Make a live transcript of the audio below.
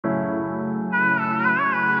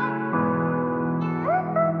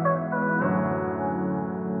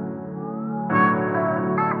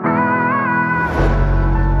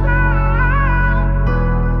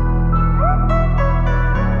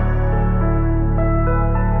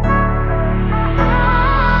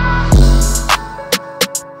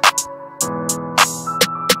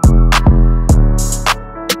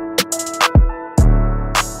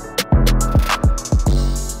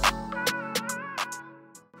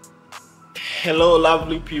Hello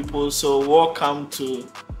lovely people, so welcome to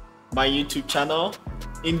my YouTube channel.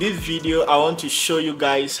 In this video I want to show you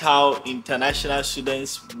guys how international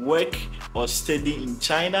students work or study in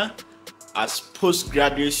China as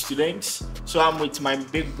postgraduate students. So I'm with my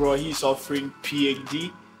big bro, he's offering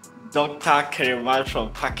PhD, Dr. Kerevan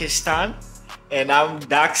from Pakistan, and I'm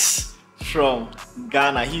Dax from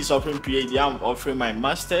Ghana. He's offering PhD, I'm offering my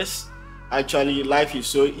master's. Actually, life is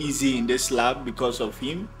so easy in this lab because of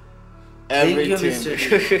him. Everything.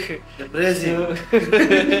 Thank you, Mr.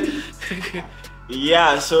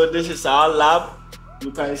 Yeah, so this is our lab.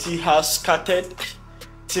 You can see how scattered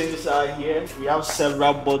things are here. We have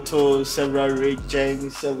several bottles, several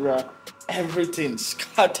reagents, everything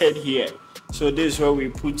scattered here. So this is where we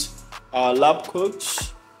put our lab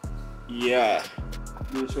coats. Yeah,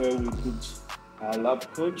 this is where we put our lab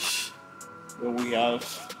coats. Then we have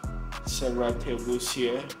several tables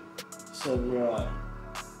here, several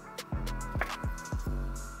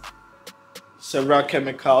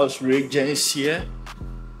chemicals, reagents here.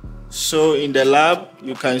 So in the lab,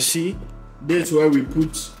 you can see this is where we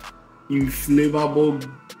put inflammable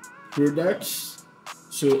products.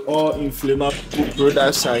 So all inflammable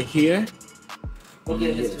products are here.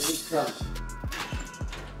 Okay, Yes.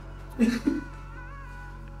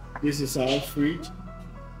 This is our fridge.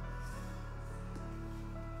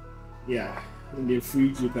 Yeah, in the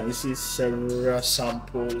fridge you can see several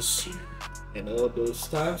samples and all those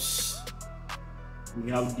stuffs. We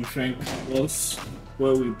have different cupboards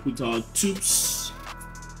where we put our tubes,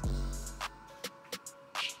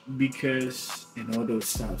 beakers, and all those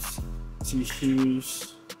stuff.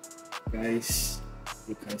 Tissues, guys,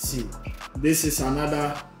 you can see. This is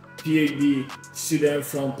another PhD student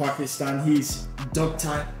from Pakistan. He's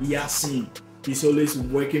Dr. Yasin. He's always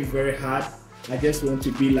working very hard. I just want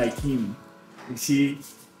to be like him. You see,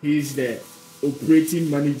 he's the operating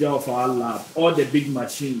manager of our lab, all the big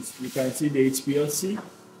machines. You can see the HPLC,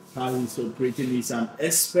 how he's operating. He's an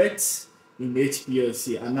expert in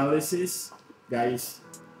HPLC analysis. Guys,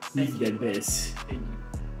 he's the best.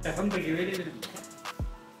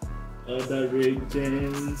 Other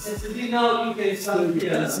reagents. So you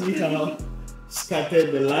can see how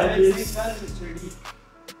scattered the lab is.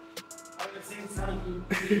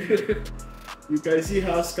 You can see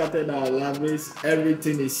how scattered our lab is.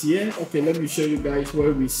 Everything is here. Okay, let me show you guys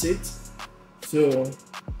where we sit. So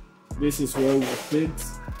this is where we sit.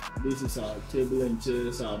 This is our table and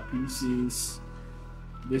chairs, our PCs.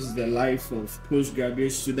 This is the life of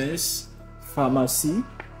postgraduate students.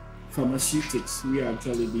 Pharmaceuticals. We are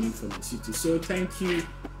actually doing pharmaceuticals. So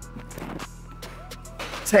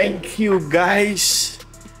thank you guys.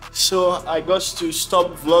 So I got to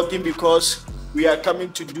stop vlogging because we are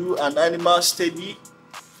coming to do an animal study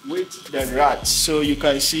with the rats. So you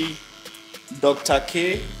can see Dr.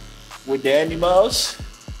 K with the animals,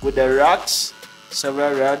 with the rats,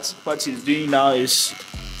 several rats. What he's doing now is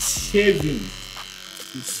shaving.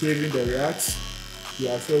 He's shaving the rats. He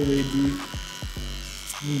has already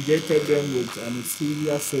injected them with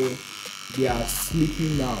anesthesia, so they are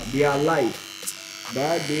sleeping now. They are alive,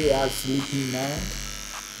 but they are sleeping now.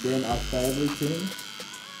 Then after everything,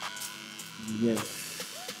 yes.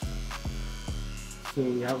 So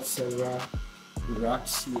we have several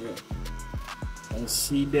rats here. And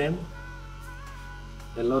see them,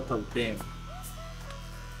 a lot of them.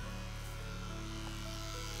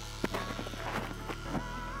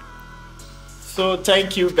 So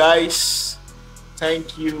thank you guys.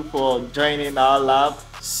 Thank you for joining our lab.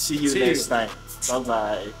 See you next time. Bye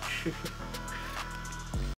bye.